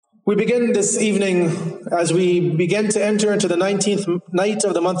We begin this evening as we begin to enter into the 19th night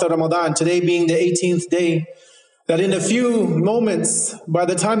of the month of Ramadan, today being the 18th day, that in a few moments, by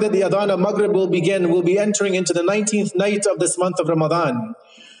the time that the Adhan of Maghrib will begin, we'll be entering into the 19th night of this month of Ramadan.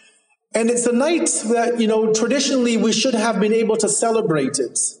 And it's a night that, traditionally we should have been able to celebrate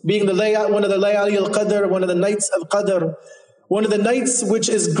it, being one of the Layali al-Qadr, one of the nights of Qadr, one of the nights which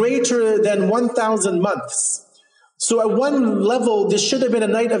is greater than 1,000 months. So at one level, this should have been a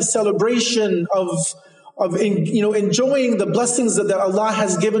night of celebration, of enjoying the blessings that Allah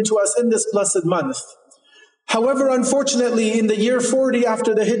has given to us in this blessed month. However, unfortunately, in the year 40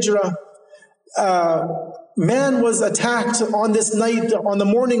 after the Hijrah, man was attacked on this night, on the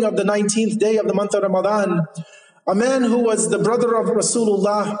morning of the 19th day of the month of Ramadan. A man who was the brother of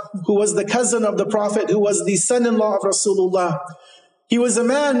Rasulullah, who was the cousin of the Prophet, who was the son-in-law of Rasulullah. He was a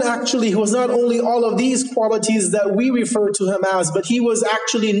man actually who was not only all of these qualities that we refer to him as, but he was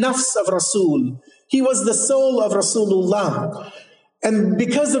actually nafs of Rasul. He was the soul of Rasulullah. And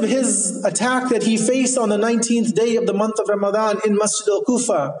because of his attack that he faced on the 19th day of the month of Ramadan in Masjid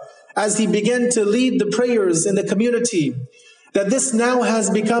al-Kufa, as he began to lead the prayers in the community, that this now has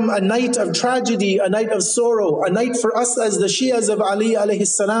become a night of tragedy, a night of sorrow, a night for us as the Shias of Ali alayhi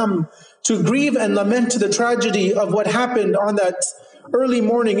salam to grieve and lament the tragedy of what happened on that early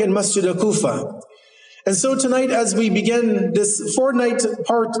morning in Masjid al-Kufa. And so tonight, as we begin this four-night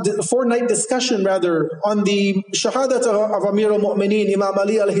discussion on the shahadat of Amir al-Mu'mineen, Imam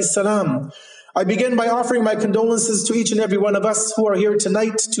Ali alayhi salam, I begin by offering my condolences to each and every one of us who are here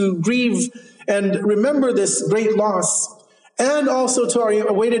tonight to grieve and remember this great loss. And also to our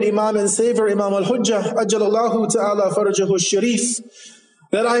awaited Imam and Savior, Imam al-Hujjah, Ajjalallahu ta'ala farajahu sharif,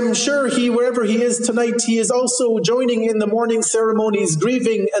 that I'm sure wherever he is tonight, he is also joining in the morning ceremonies,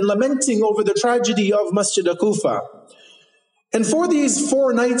 grieving and lamenting over the tragedy of Masjid al-Kufa. And for these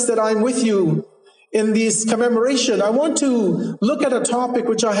 4 nights that I'm with you in this commemoration, I want to look at a topic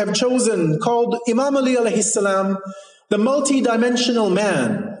which I have chosen called Imam Ali alayhi salam, the multi-dimensional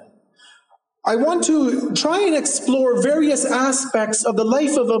man. I want to try and explore various aspects of the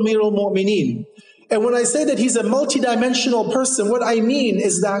life of Amir al-Mu'mineen. And when I say that he's a multidimensional person, what I mean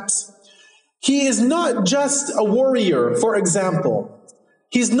is that he is not just a warrior, for example.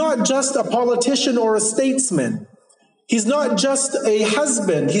 He's not just a politician or a statesman. He's not just a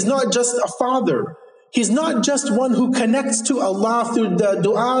husband. He's not just a father. He's not just one who connects to Allah through the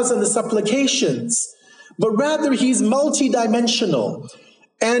du'as and the supplications, but rather he's multidimensional.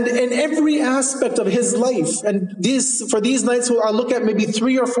 And in every aspect of his life, and for these nights I'll look at maybe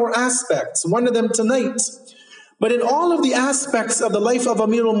 3 or 4 aspects, one of them tonight. But in all of the aspects of the life of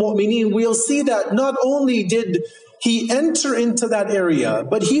Amir al-Mu'mineen, we'll see that not only did he enter into that area,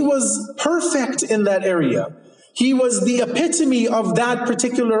 but he was perfect in that area. He was the epitome of that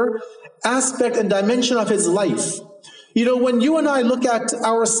particular aspect and dimension of his life. When you and I look at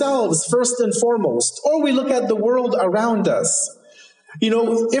ourselves first and foremost, or we look at the world around us,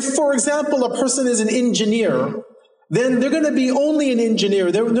 if, for example, a person is an engineer, then they're going to be only an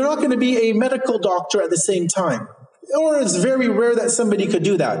engineer. They're not going to be a medical doctor at the same time. Or it's very rare that somebody could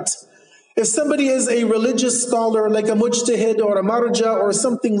do that. If somebody is a religious scholar like a mujtahid or a marja or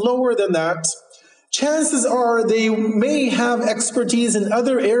something lower than that, chances are they may have expertise in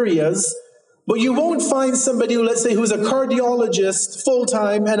other areas, but you won't find somebody, let's say, who's a cardiologist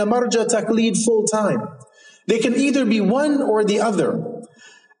full-time and a marja taqleed full-time. They can either be one or the other.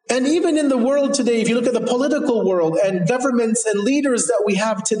 And even in the world today, if you look at the political world and governments and leaders that we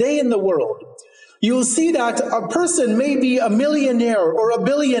have today in the world, you'll see that a person may be a millionaire or a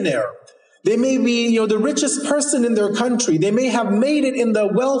billionaire. They may be, the richest person in their country. They may have made it in the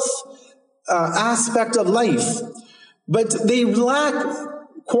wealth aspect of life, but they lack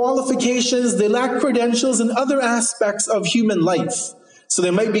qualifications, they lack credentials in other aspects of human life. So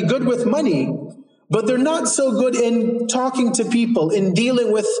they might be good with money, but they're not so good in talking to people, in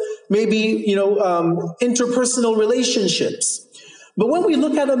dealing with maybe, interpersonal relationships. But when we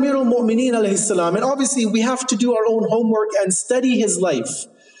look at Amir al-Mu'mineen alayhi salam, and obviously we have to do our own homework and study his life,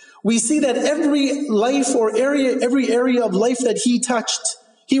 we see that every area of life that he touched,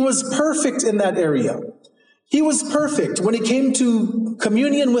 he was perfect in that area. He was perfect when it came to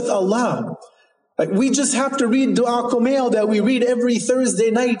communion with Allah. We just have to read Dua Kumail that we read every Thursday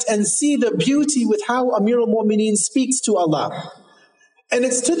night and see the beauty with how Amir al-Mu'mineen speaks to Allah. And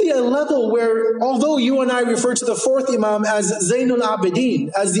it's to the level where, although you and I refer to the 4th Imam as Zainul Abidin,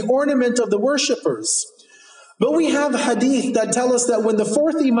 as the ornament of the worshippers, but we have hadith that tell us that when the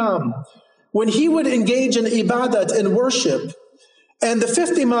 4th Imam, when he would engage in ibadat and worship, And the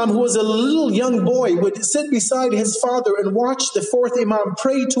fifth Imam, who was a little young boy, would sit beside his father and watch the fourth Imam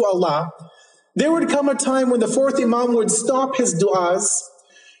pray to Allah. There would come a time when the fourth Imam would stop his du'as.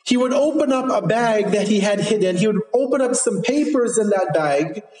 He would open up a bag that he had hidden. He would open up some papers in that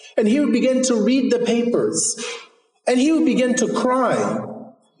bag, and he would begin to read the papers. And he would begin to cry.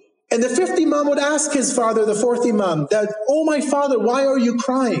 And the fifth Imam would ask his father, the fourth Imam, that, "Oh my father, why are you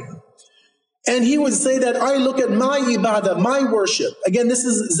crying?" And he would say that, "I look at my ibadah, my worship." Again, this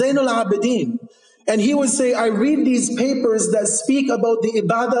is Zainul Abidin. And he would say, "I read these papers that speak about the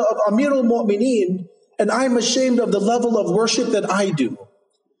ibadah of Amir al-Mu'mineen, and I'm ashamed of the level of worship that I do."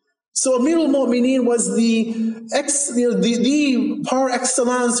 So Amir al-Mu'mineen was the par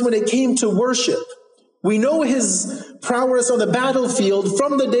excellence when it came to worship. We know his prowess on the battlefield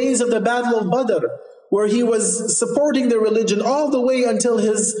from the days of the Battle of Badr, where he was supporting the religion all the way until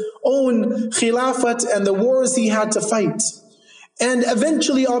his own khilafat and the wars he had to fight. And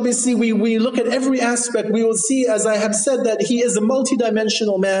eventually, obviously, we look at every aspect, we will see, as I have said, that he is a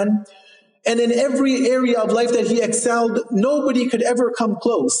multidimensional man. And in every area of life that he excelled, nobody could ever come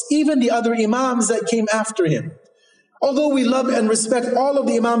close, even the other Imams that came after him. Although we love and respect all of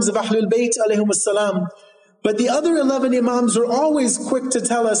the Imams of Ahlul Bayt, alayhim as-salam, but the other 11 Imams are always quick to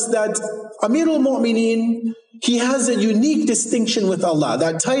tell us that Amir al-Mu'mineen, he has a unique distinction with Allah.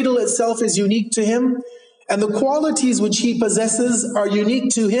 That title itself is unique to him, and the qualities which he possesses are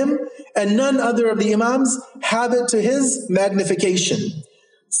unique to him, and none other of the Imams have it to his magnification.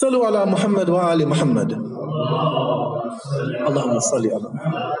 Sallu ala Muhammad wa ali Muhammad. Allahumma salli ala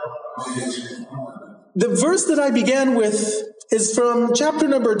Muhammad. The verse that I began with is from chapter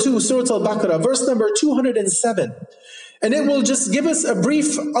number 2, Surah Al-Baqarah, verse number 207. And it will just give us a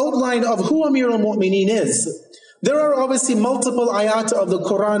brief outline of who Amir al-Mu'mineen is. There are obviously multiple ayat of the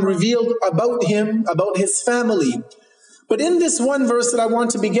Quran revealed about him, about his family. But in this one verse that I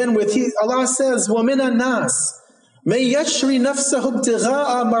want to begin with, Allah says, وَمِنَ النَّاسِ مَنْ يَشْرِي نَفْسَهُ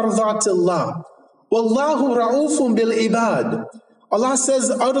ابْتِغَاءَ مَرْضَاتِ اللَّهِ وَاللَّهُ رَؤُوفٌ بِالْعِبَادِ. Allah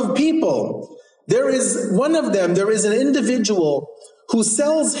says, out of people, there is one of them, there is an individual who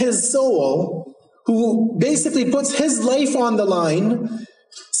sells his soul, who basically puts his life on the line,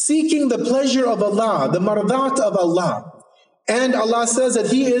 seeking the pleasure of Allah, the mardat of Allah. And Allah says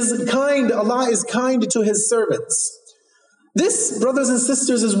that He is kind, Allah is kind to His servants. This, brothers and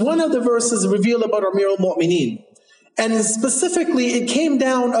sisters, is one of the verses revealed about Amir al-Mu'mineen. And specifically, it came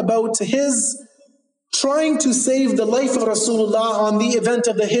down about his trying to save the life of Rasulullah on the event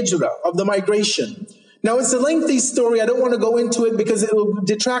of the hijrah, of the migration. Now, it's a lengthy story. I don't want to go into it because it will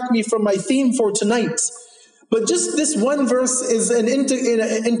detract me from my theme for tonight. But just this one verse is an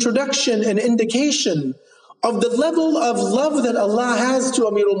introduction, an indication of the level of love that Allah has to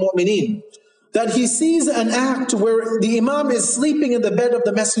Amir al-Mu'mineen. That he sees an act where the Imam is sleeping in the bed of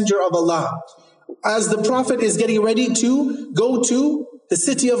the Messenger of Allah, as the Prophet is getting ready to go to the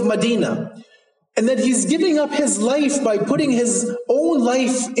city of Medina. And that he's giving up his life by putting his own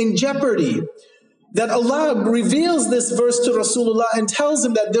life in jeopardy. That Allah reveals this verse to Rasulullah and tells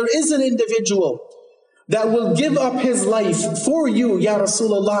him that there is an individual that will give up his life for you, Ya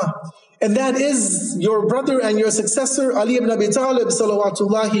Rasulullah. And that is your brother and your successor, Ali ibn Abi Talib,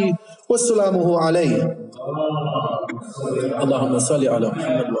 salawatullahi wa salamuhu alayhi. Allahumma salli ala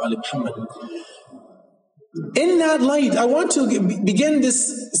Muhammad wa ali Muhammad. In that light, I want to begin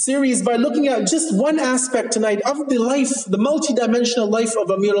this series by looking at just one aspect tonight of the life, the multidimensional life of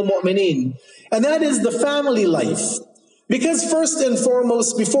Amir al-Mu'mineen, and that is the family life. Because first and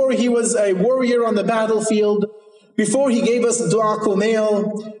foremost, before he was a warrior on the battlefield, before he gave us dua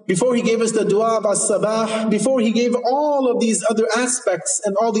kumail, before he gave us the dua of as-sabah, before he gave all of these other aspects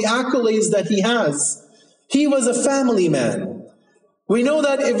and all the accolades that he has, he was a family man. We know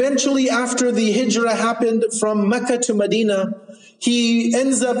that eventually after the hijrah happened from Mecca to Medina, he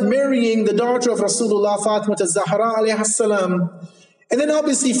ends up marrying the daughter of Rasulullah, Fatima al-Zahra alayhi salam. And then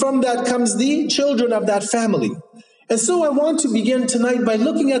obviously from that comes the children of that family. And so I want to begin tonight by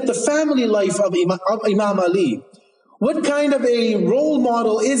looking at the family life of Imam Ali. What kind of a role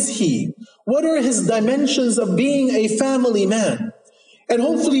model is he? What are his dimensions of being a family man? And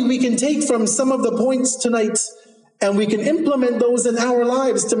hopefully we can take from some of the points tonight and we can implement those in our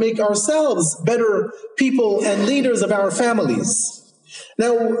lives to make ourselves better people and leaders of our families.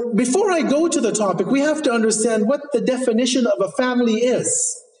 Now, before I go to the topic, we have to understand what the definition of a family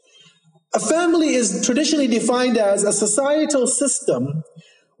is. A family is traditionally defined as a societal system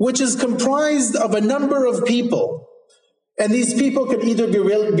which is comprised of a number of people. And these people could either be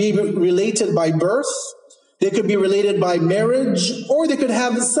related by birth, they could be related by marriage, or they could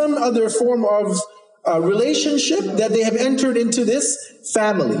have some other form of relationship that they have entered into this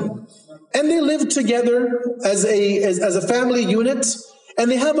family. And they live together as a family unit, and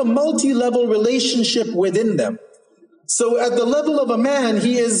they have a multi-level relationship within them. So at the level of a man,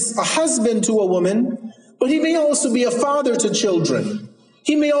 he is a husband to a woman, but he may also be a father to children.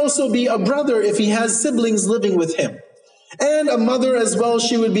 He may also be a brother if he has siblings living with him. And a mother as well.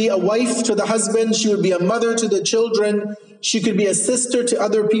 She would be a wife to the husband. She would be a mother to the children. She could be a sister to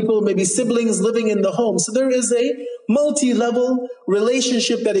other people, maybe siblings living in the home. So there is a multi-level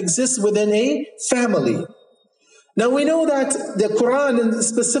relationship that exists within a family. Now we know that the Quran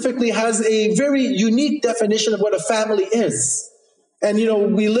specifically has a very unique definition of what a family is. And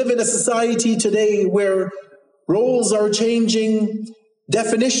we live in a society today where roles are changing,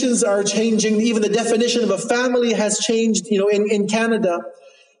 definitions are changing. Even the definition of a family has changed, in Canada.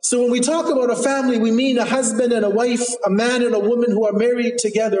 So when we talk about a family, we mean a husband and a wife, a man and a woman who are married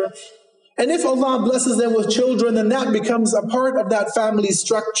together. And if Allah blesses them with children, then that becomes a part of that family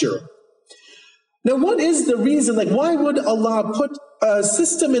structure. Now, what is the reason? Why would Allah put a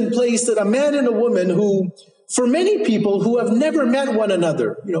system in place that a man and a woman who, for many people who have never met one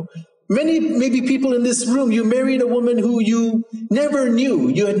another, maybe people in this room, you married a woman who you never knew.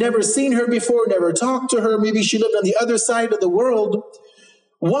 You had never seen her before, never talked to her. Maybe she lived on the other side of the world.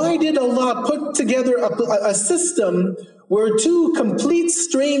 Why did Allah put together a system where two complete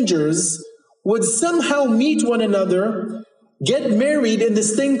strangers would somehow meet one another, get married in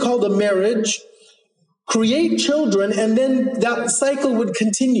this thing called a marriage, create children, and then that cycle would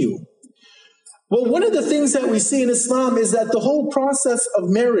continue? Well, one of the things that we see in Islam is that the whole process of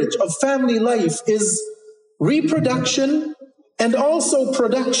marriage, of family life, is reproduction and also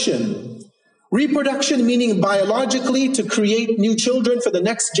production. Reproduction meaning biologically to create new children for the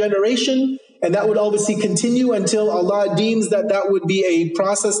next generation, and that would obviously continue until Allah deems that that would be a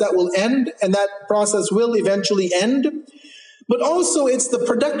process that will end, and that process will eventually end. But also it's the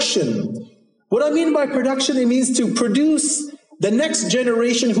production. What I mean by production, it means to produce the next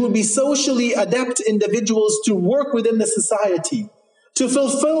generation who will be socially adept individuals to work within the society, to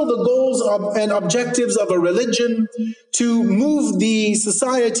fulfill the goals and objectives of a religion, to move the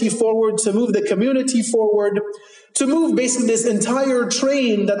society forward, to move the community forward, to move basically this entire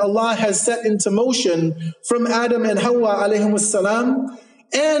train that Allah has set into motion from Adam and Hawa alayhimus salam,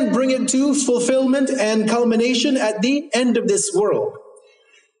 and bring it to fulfillment and culmination at the end of this world.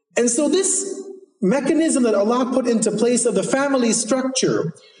 And so this mechanism that Allah put into place of the family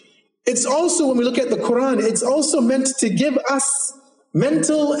structure, it's also, when we look at the Quran, it's also meant to give us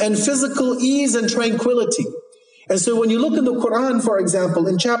mental and physical ease and tranquility. And so when you look in the Quran, for example,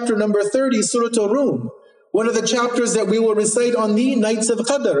 in chapter number 30, Surah Al-Rum, one of the chapters that we will recite on the nights of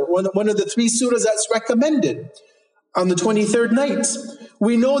Qadr, one of the 3 surahs that's recommended on the 23rd night,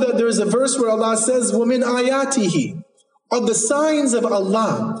 we know that there's a verse where Allah says, وَمِنْ آيَاتِهِ, of the signs of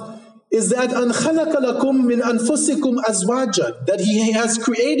Allah, is that أَنْ خَلَقَ لَكُم مِّنْ أَنفُسِكُمْ أَزْوَاجًا, that He has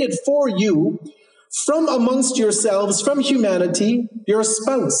created for you from amongst yourselves, from humanity, your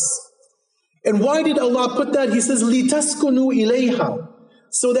spouse. And why did Allah put that? He says, لِتَسْكُنُوا إِلَيْهَا,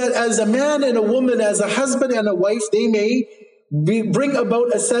 so that as a man and a woman, as a husband and a wife, they may bring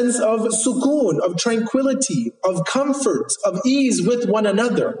about a sense of sukoon, of tranquility, of comfort, of ease with one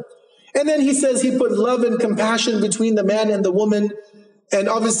another. And then He says He put love and compassion between the man and the woman. And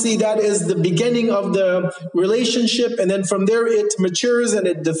obviously that is the beginning of the relationship. And then from there it matures and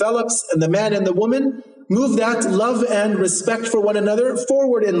it develops, and the man and the woman move that love and respect for one another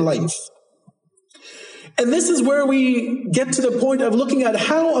forward in life. And this is where we get to the point of looking at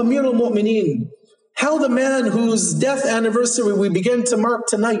how Amir al-Mu'mineen, how the man whose death anniversary we begin to mark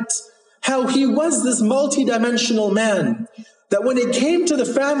tonight, how he was this multidimensional man, that when it came to the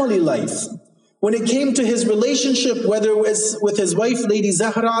family life, when it came to his relationship, whether it was with his wife, Lady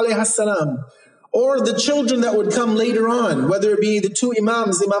Zahra alayha salam, or the children that would come later on, whether it be the 2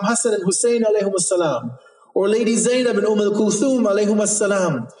 Imams, Imam Hassan and Hussein alayhum salam, or Lady Zainab and Kulthum alayhum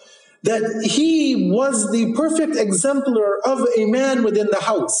salam, that he was the perfect exemplar of a man within the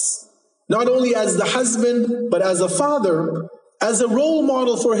house, not only as the husband, but as a father, as a role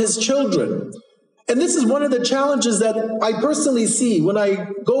model for his children. And this is one of the challenges that I personally see when I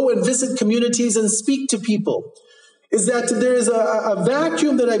go and visit communities and speak to people, is that there is a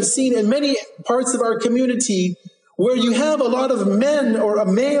vacuum that I've seen in many parts of our community where you have a lot of men or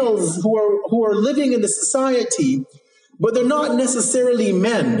males who are living in the society, but they're not necessarily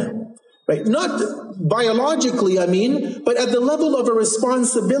men, right? Not biologically, I mean, but at the level of a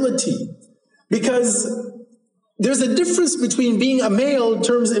responsibility, because there's a difference between being a male in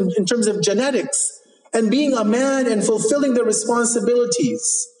terms of genetics and being a man and fulfilling the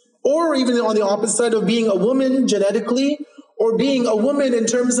responsibilities or even on the opposite side of being a woman genetically, or being a woman in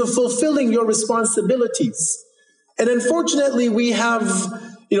terms of fulfilling your responsibilities. And unfortunately, we have,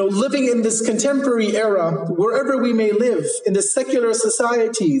 living in this contemporary era, wherever we may live, in the secular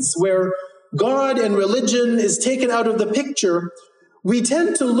societies where God and religion is taken out of the picture, we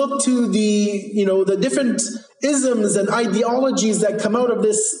tend to look to the different isms and ideologies that come out of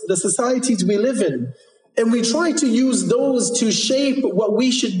the societies we live in. And we try to use those to shape what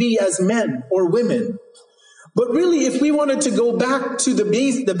we should be as men or women. But really, if we wanted to go back to the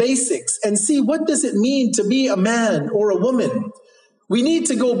basics and see what does it mean to be a man or a woman, we need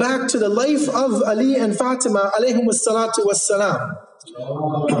to go back to the life of Ali and Fatima alayhim as-salatu was-salam.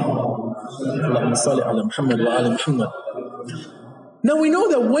 Now we know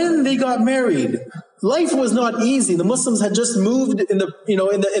that when they got married, life was not easy. The Muslims had just moved in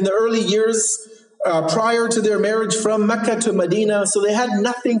the early years prior to their marriage from Mecca to Medina, so they had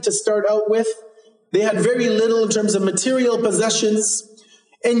nothing to start out with. They had very little in terms of material possessions.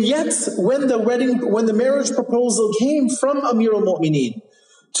 And yet, when the marriage proposal came from Amir al-Mu'mineen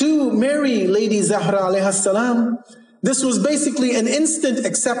to marry Lady Zahra alayha salam, this was basically an instant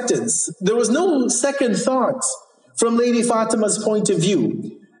acceptance. There was no second thought from Lady Fatima's point of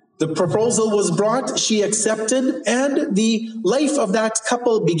view. The proposal was brought, she accepted, and the life of that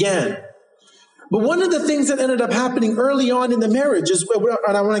couple began. But one of the things that ended up happening early on in the marriage is,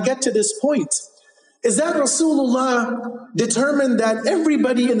 and I want to get to this point, is that Rasulullah determined that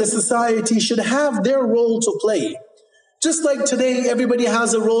everybody in the society should have their role to play. Just like today, everybody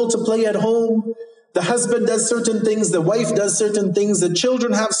has a role to play at home. The husband does certain things, the wife does certain things, the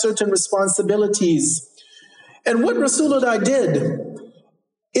children have certain responsibilities. And what Rasulullah did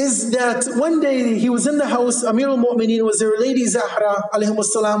is that one day he was in the house, Amir al-Mu'mineen was there, Lady Zahra alayhim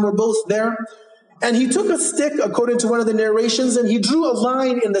salam were both there, and he took a stick, according to one of the narrations, and he drew a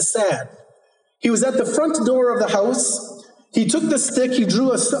line in the sand. He was at the front door of the house. He took the stick, he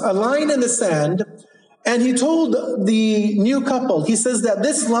drew a line in the sand, and he told the new couple, he says that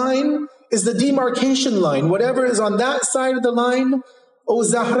this line is the demarcation line. Whatever is on that side of the line, O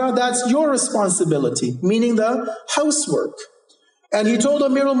Zahra, that's your responsibility, meaning the housework. And he told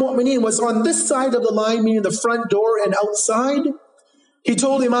Amir al-Mu'mineen what's on this side of the line, meaning the front door and outside. He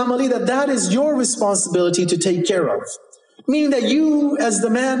told Imam Ali that is your responsibility to take care of. Meaning that you, as the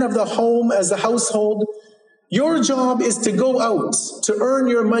man of the home, as the household, your job is to go out, to earn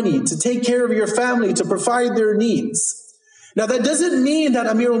your money, to take care of your family, to provide their needs. Now that doesn't mean that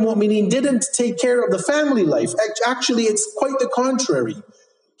Amir al-Mu'mineen didn't take care of the family life. Actually, it's quite the contrary.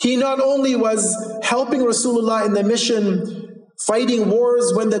 He not only was helping Rasulullah in the mission, fighting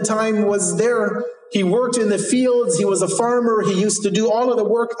wars when the time was there, he worked in the fields, he was a farmer, he used to do all of the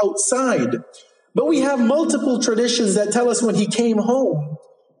work outside. But we have multiple traditions that tell us when he came home,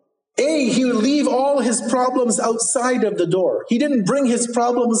 he would leave all his problems outside of the door. He didn't bring his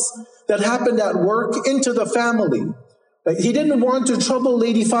problems that happened at work into the family. He didn't want to trouble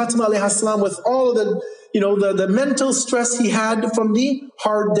Lady Fatima alayha salam with all of the mental stress he had from the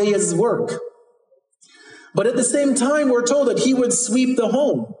hard day's work. But at the same time, we're told that he would sweep the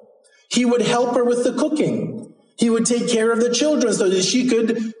home. He would help her with the cooking. He would take care of the children so that she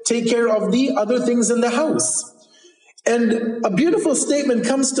could take care of the other things in the house. And a beautiful statement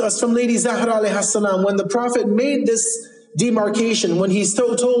comes to us from Lady Zahra alayha salam when the Prophet made this demarcation, when he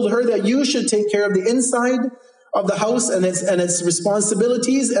told her that you should take care of the inside of the house and its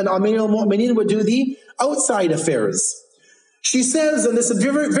responsibilities, and Amir al-Mu'mineen would do the outside affairs. She says, and this is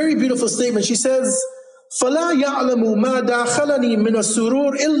a very, very beautiful statement, she says, فَلَا يَعْلَمُ مَا دَاخَلَنِي مِنَ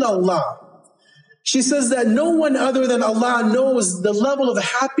السُّرُورِ إِلَّا اللَّهِ. She says that no one other than Allah knows the level of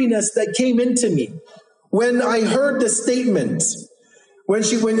happiness that came into me when I heard the statement. When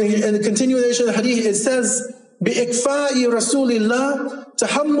in the continuation of the hadith, it says, بِإِكْفَاءِ رَسُولِ اللَّهِ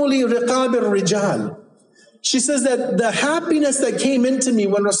تَحَمُّلِ رِقَابِ الرِّجَالِ. She says that the happiness that came into me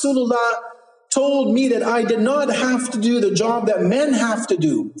when Rasulullah told me that I did not have to do the job that men have to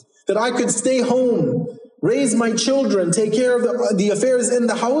do, that I could stay home, raise my children, take care of the affairs in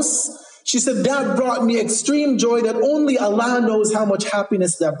the house. She said that brought me extreme joy that only Allah knows how much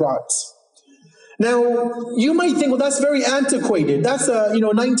happiness that brought. Now, you might think, well, that's very antiquated. That's a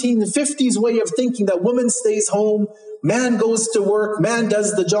 1950s way of thinking, that woman stays home, man goes to work, man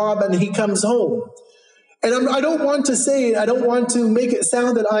does the job, and he comes home. And I don't want to make it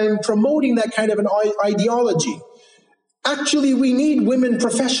sound that I'm promoting that kind of an ideology. Actually, we need women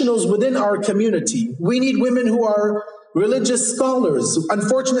professionals within our community. We need women who are religious scholars.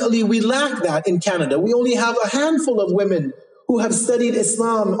 Unfortunately, we lack that in Canada. We only have a handful of women who have studied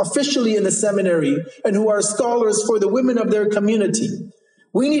Islam officially in the seminary and who are scholars for the women of their community.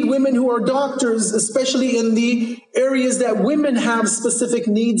 We need women who are doctors, especially in the areas that women have specific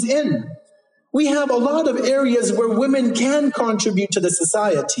needs in. We have a lot of areas where women can contribute to the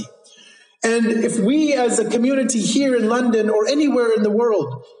society. And if we as a community here in London or anywhere in the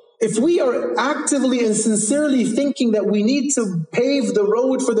world, if we are actively and sincerely thinking that we need to pave the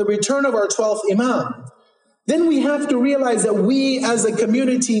road for the return of our 12th Imam, then we have to realize that we as a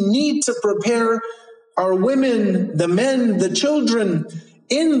community need to prepare our women, the men, the children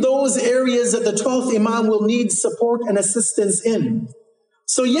in those areas that the 12th Imam will need support and assistance in.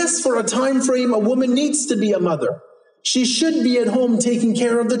 So yes, for a time frame, a woman needs to be a mother. She should be at home taking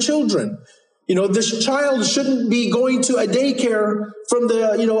care of the children. This child shouldn't be going to a daycare from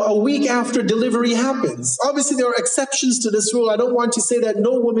a week after delivery happens. Obviously, there are exceptions to this rule. I don't want to say that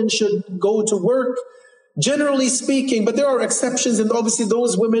no woman should go to work, generally speaking, but there are exceptions, and obviously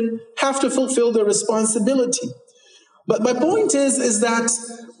those women have to fulfill their responsibility. But my point is that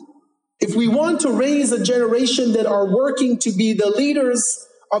if we want to raise a generation that are working to be the leaders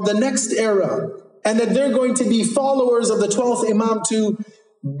of the next era, and that they're going to be followers of the 12th Imam to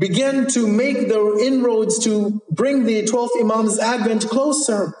begin to make their inroads to bring the 12th Imam's advent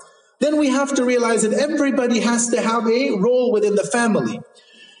closer, then we have to realize that everybody has to have a role within the family.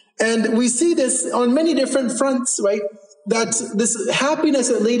 And we see this on many different fronts, right? That this happiness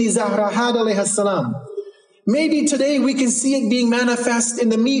that Lady Zahra had, alayha salam, maybe today we can see it being manifest in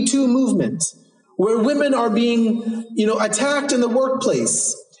the Me Too movement, where women are being, attacked in the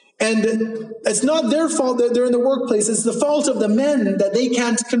workplace. And it's not their fault that they're in the workplace. It's the fault of the men that they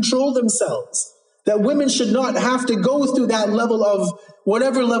can't control themselves. That women should not have to go through that level of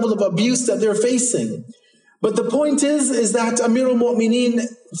whatever level of abuse that they're facing. But the point is that Amir al-Mu'mineen,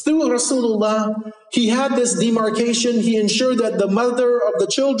 through Rasulullah, he had this demarcation. He ensured that the mother of the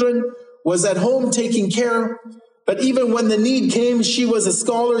children was at home taking care. But even when the need came, she was a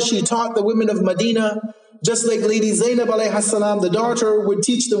scholar. She taught the women of Medina. Just like Lady Zainab alayha salam, the daughter, would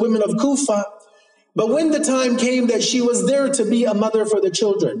teach the women of Kufa. But when the time came that she was there to be a mother for the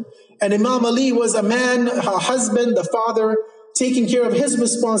children, and Imam Ali was a man, a husband, the father, taking care of his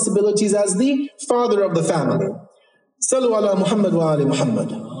responsibilities as the father of the family. Sallu ala Muhammad wa ali Muhammad.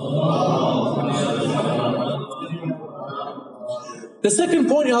 The second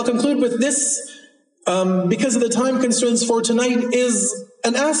point, and I'll conclude with this, because of the time constraints for tonight, is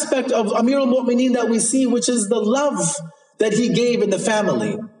an aspect of Amir al-Mu'mineen that we see, which is the love that he gave in the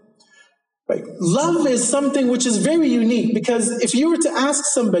family. Right? Love is something which is very unique, because if you were to ask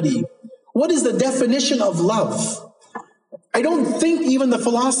somebody, what is the definition of love? I don't think even the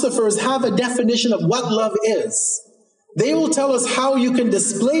philosophers have a definition of what love is. They will tell us how you can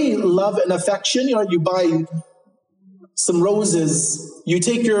display love and affection. You buy some roses, you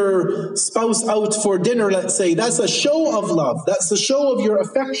take your spouse out for dinner, let's say. That's a show of love. That's a show of your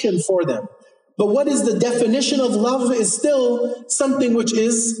affection for them. But what is the definition of love is still something which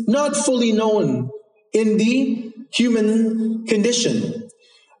is not fully known in the human condition.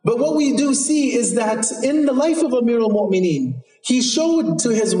 But what we do see is that in the life of Amir al-Mu'mineen, he showed to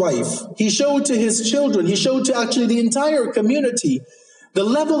his wife, he showed to his children, he showed to actually the entire community the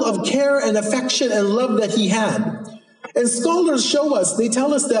level of care and affection and love that he had. And scholars show us, they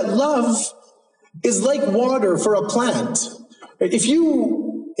tell us that love is like water for a plant. If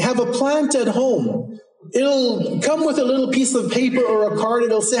you have a plant at home, it'll come with a little piece of paper or a card.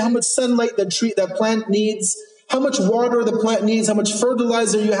 It'll say how much sunlight that plant needs, how much water the plant needs, how much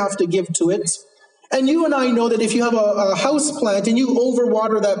fertilizer you have to give to it. And you and I know that if you have a house plant and you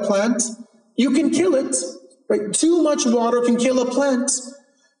overwater that plant, you can kill it. Right? Too much water can kill a plant.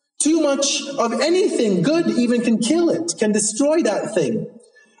 Too much of anything good even can kill it, can destroy that thing.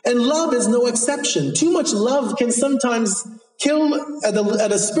 And love is no exception. Too much love can sometimes kill at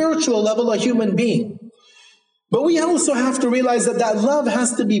a spiritual level a human being. But we also have to realize that that love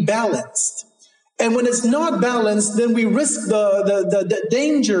has to be balanced. And when it's not balanced, then we risk the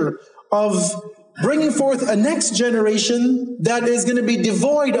danger of bringing forth a next generation that is going to be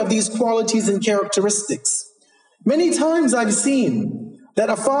devoid of these qualities and characteristics. Many times I've seen that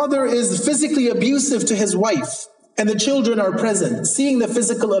a father is physically abusive to his wife, and the children are present, seeing the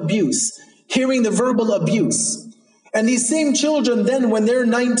physical abuse, hearing the verbal abuse. And these same children then, when they're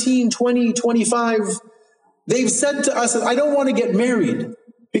 19, 20, 25, they've said to us, I don't want to get married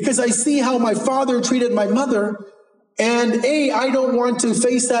because I see how my father treated my mother, and A, I don't want to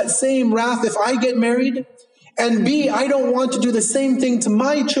face that same wrath if I get married, and B, I don't want to do the same thing to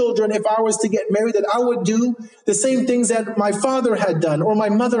my children if I was to get married, that I would do the same things that my father had done or my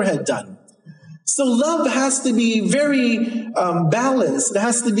mother had done. So love has to be very balanced. It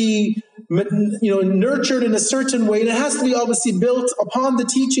has to be nurtured in a certain way, and it has to be obviously built upon the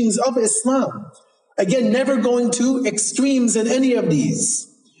teachings of Islam. Again, never going to extremes in any of these.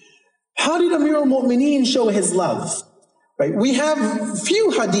 How did Amir al-Mu'mineen show his love? Right? We have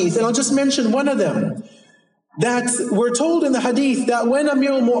few hadith, and I'll just mention one of them, that we're told in the hadith that when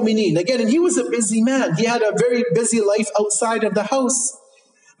Amir al-Mu'mineen, again, and he was a busy man, he had a very busy life outside of the house,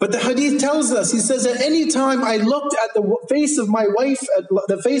 but the hadith tells us, he says, at any time I looked at the face of my wife, at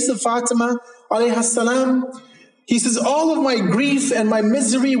the face of Fatima, alayha salam, he says, all of my grief and my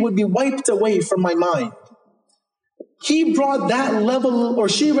misery would be wiped away from my mind. He brought that level, or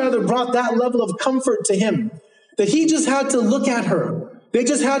she rather brought that level of comfort to him, that he just had to look at her. They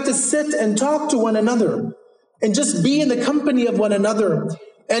just had to sit and talk to one another and just be in the company of one another.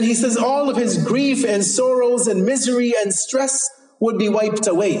 And he says all of his grief and sorrows and misery and stress would be wiped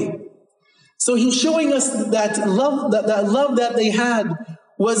away. So he's showing us that love that they had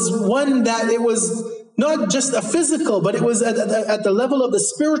was one that it was not just a physical, but it was at the level of the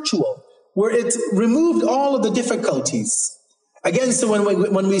spiritual, where it removed all of the difficulties. Again, so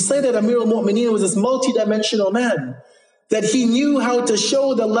when we say that Amir al-Mu'mineen was this multidimensional man, that he knew how to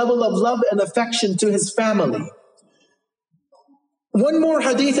show the level of love and affection to his family. One more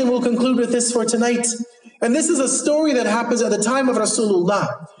hadith and we'll conclude with this for tonight. And this is a story that happens at the time of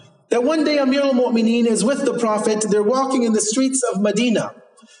Rasulullah. That one day Amir al-Mu'mineen is with the Prophet. They're walking in the streets of Medina.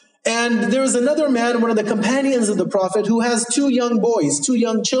 And there's another man, one of the companions of the Prophet, who has two young boys, two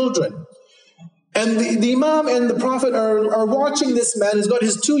young children. And the Imam and the Prophet are watching this man. He's got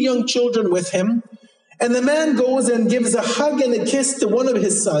his two young children with him. And the man goes and gives a hug and a kiss to one of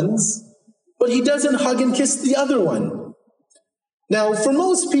his sons, but he doesn't hug and kiss the other one. Now, for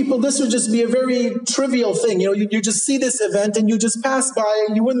most people, this would just be a very trivial thing. You just see this event and you just pass by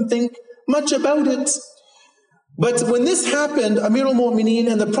and you wouldn't think much about it. But when this happened, Amir al-Mu'mineen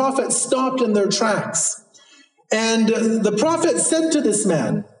and the Prophet stopped in their tracks. And the Prophet said to this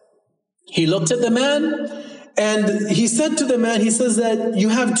man, he looked at the man and he said to the man, he says that you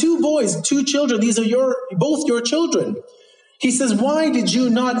have two boys, two children. These are both your children. He says, why did you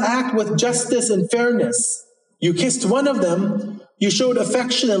not act with justice and fairness? You kissed one of them. You showed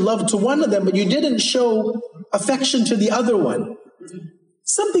affection and love to one of them, but you didn't show affection to the other one.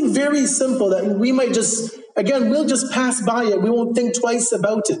 Something very simple that we might just, again, we'll just pass by it. We won't think twice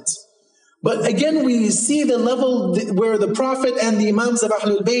about it. But again, we see the level where the Prophet and the Imams of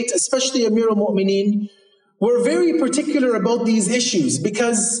Ahlul Bayt, especially Amir al-Mu'mineen, were very particular about these issues,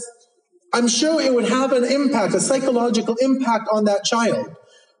 because I'm sure it would have an impact, a psychological impact on that child.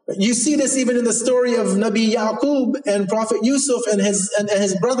 You see this even in the story of Nabi Yaqub and Prophet Yusuf and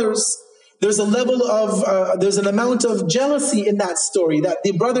his brothers. There's a level of, there's an amount of jealousy in that story that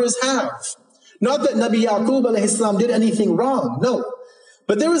the brothers have. Not that Nabi Yaqub alayhi salam did anything wrong, no.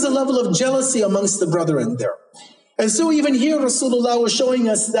 But there is a level of jealousy amongst the brethren there. And so even here Rasulullah was showing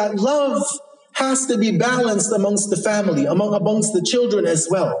us that love has to be balanced amongst the family, amongst the children as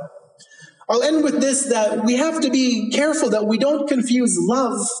well. I'll end with this, that we have to be careful that we don't confuse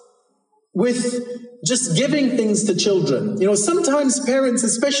love with just giving things to children. Sometimes parents,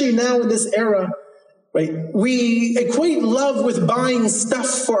 especially now in this era, right, we equate love with buying stuff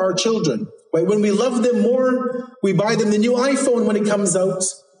for our children. Right? When we love them more, we buy them the new iPhone when it comes out.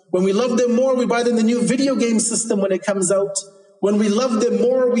 When we love them more, we buy them the new video game system when it comes out. When we love them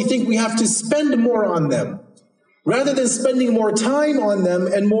more, we think we have to spend more on them. Rather than spending more time on them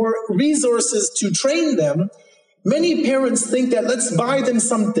and more resources to train them, many parents think that let's buy them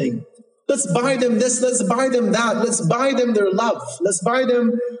something. Let's buy them this, let's buy them that, let's buy them their love. Let's buy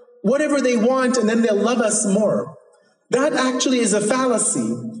them whatever they want and then they'll love us more. That actually is a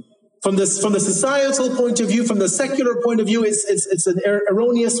fallacy. From the societal point of view, from the secular point of view, it's an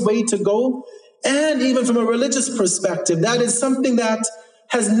erroneous way to go. And even from a religious perspective, that is something that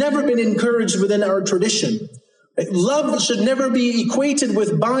has never been encouraged within our tradition. Love should never be equated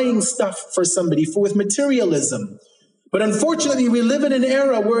with buying stuff for somebody, with materialism. But unfortunately, we live in an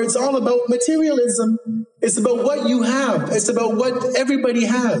era where it's all about materialism. It's about what you have. It's about what everybody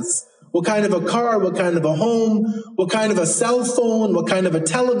has. What kind of a car, what kind of a home, what kind of a cell phone, what kind of a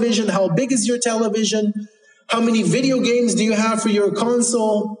television, how big is your television, how many video games do you have for your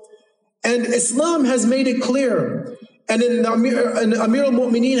console? And Islam has made it clear. And Amir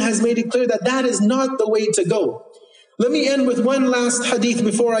al-Mu'mineen has made it clear that that is not the way to go. Let me end with one last hadith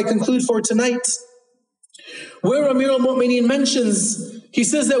before I conclude for tonight, where Amir al-Mu'mineen mentions, he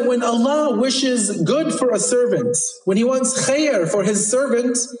says that when Allah wishes good for a servant, when He wants khair for His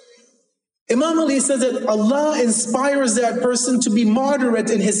servant, Imam Ali says that Allah inspires that person to be moderate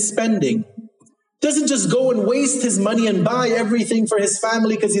in his spending. Doesn't just go and waste his money and buy everything for his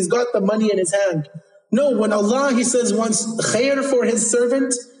family because he's got the money in his hand. No, when Allah, He says, wants khair for His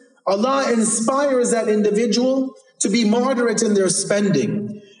servant, Allah inspires that individual to be moderate in their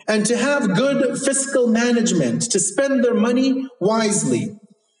spending and to have good fiscal management, to spend their money wisely.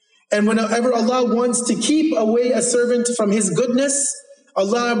 And whenever Allah wants to keep away a servant from His goodness,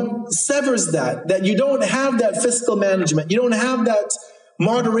 Allah severs that you don't have that fiscal management, you don't have that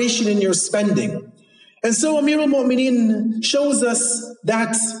moderation in your spending. And so Amir al-Mu'mineen shows us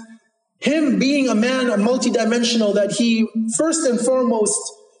that him being a man, a multidimensional, that he, first and foremost,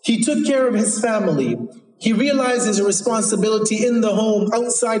 he took care of his family. He realized his responsibility in the home,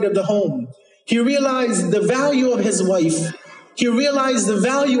 outside of the home. He realized the value of his wife. He realized the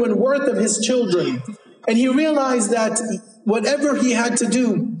value and worth of his children. And he realized that whatever he had to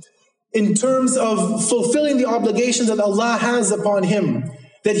do in terms of fulfilling the obligations that Allah has upon him,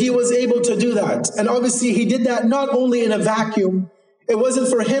 that he was able to do that. And obviously he did that not only in a vacuum. It wasn't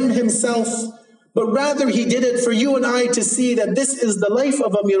for him himself, but rather he did it for you and I to see that this is the life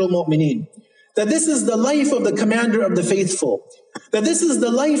of Amir al-Mu'mineen, that this is the life of the commander of the faithful, that this is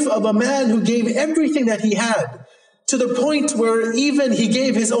the life of a man who gave everything that he had, to the point where even he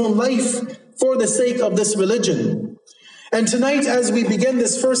gave his own life for the sake of this religion. And tonight, as we begin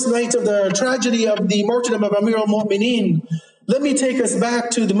this first night of the tragedy of the martyrdom of Amir al-Mu'mineen, let me take us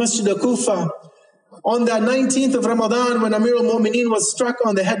back to the Masjid al-Kufa on that 19th of Ramadan when Amir al-Mu'mineen was struck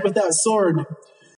on the head with that sword.